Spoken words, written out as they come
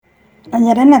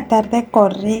Ayer en la tarde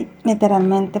corrí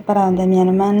literalmente para donde mi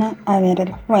hermana a ver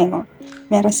el juego.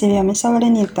 Me recibió mi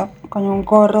sobrinito con un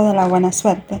gorro de la buena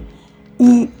suerte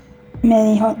y me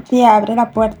dijo, tía, abre la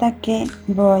puerta que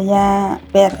voy a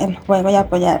ver el juego y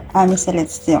apoyar a mi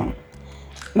selección.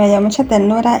 Me dio mucha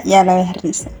ternura y a la vez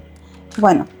risa.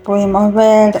 Bueno, pudimos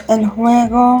ver el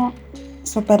juego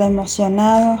súper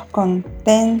emocionados,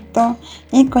 contentos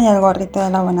y con el gorrito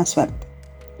de la buena suerte.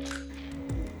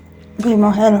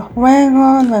 Vimos el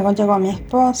juego, luego llegó mi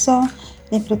esposo,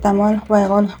 disfrutamos el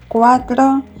juego los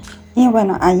cuatro y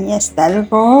bueno, ahí está el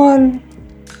gol.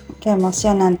 Qué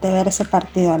emocionante ver ese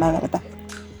partido, la verdad.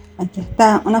 Aquí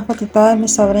está una fotito de mi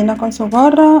sobrino con su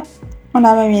gorro,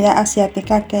 una bebida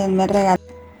asiática que él me regaló.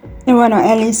 Y bueno,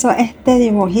 él hizo este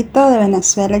dibujito de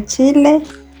Venezuela y Chile.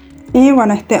 Y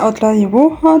bueno, este otro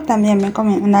dibujo, también me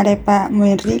comí una arepa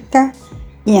muy rica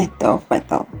y esto fue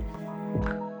todo.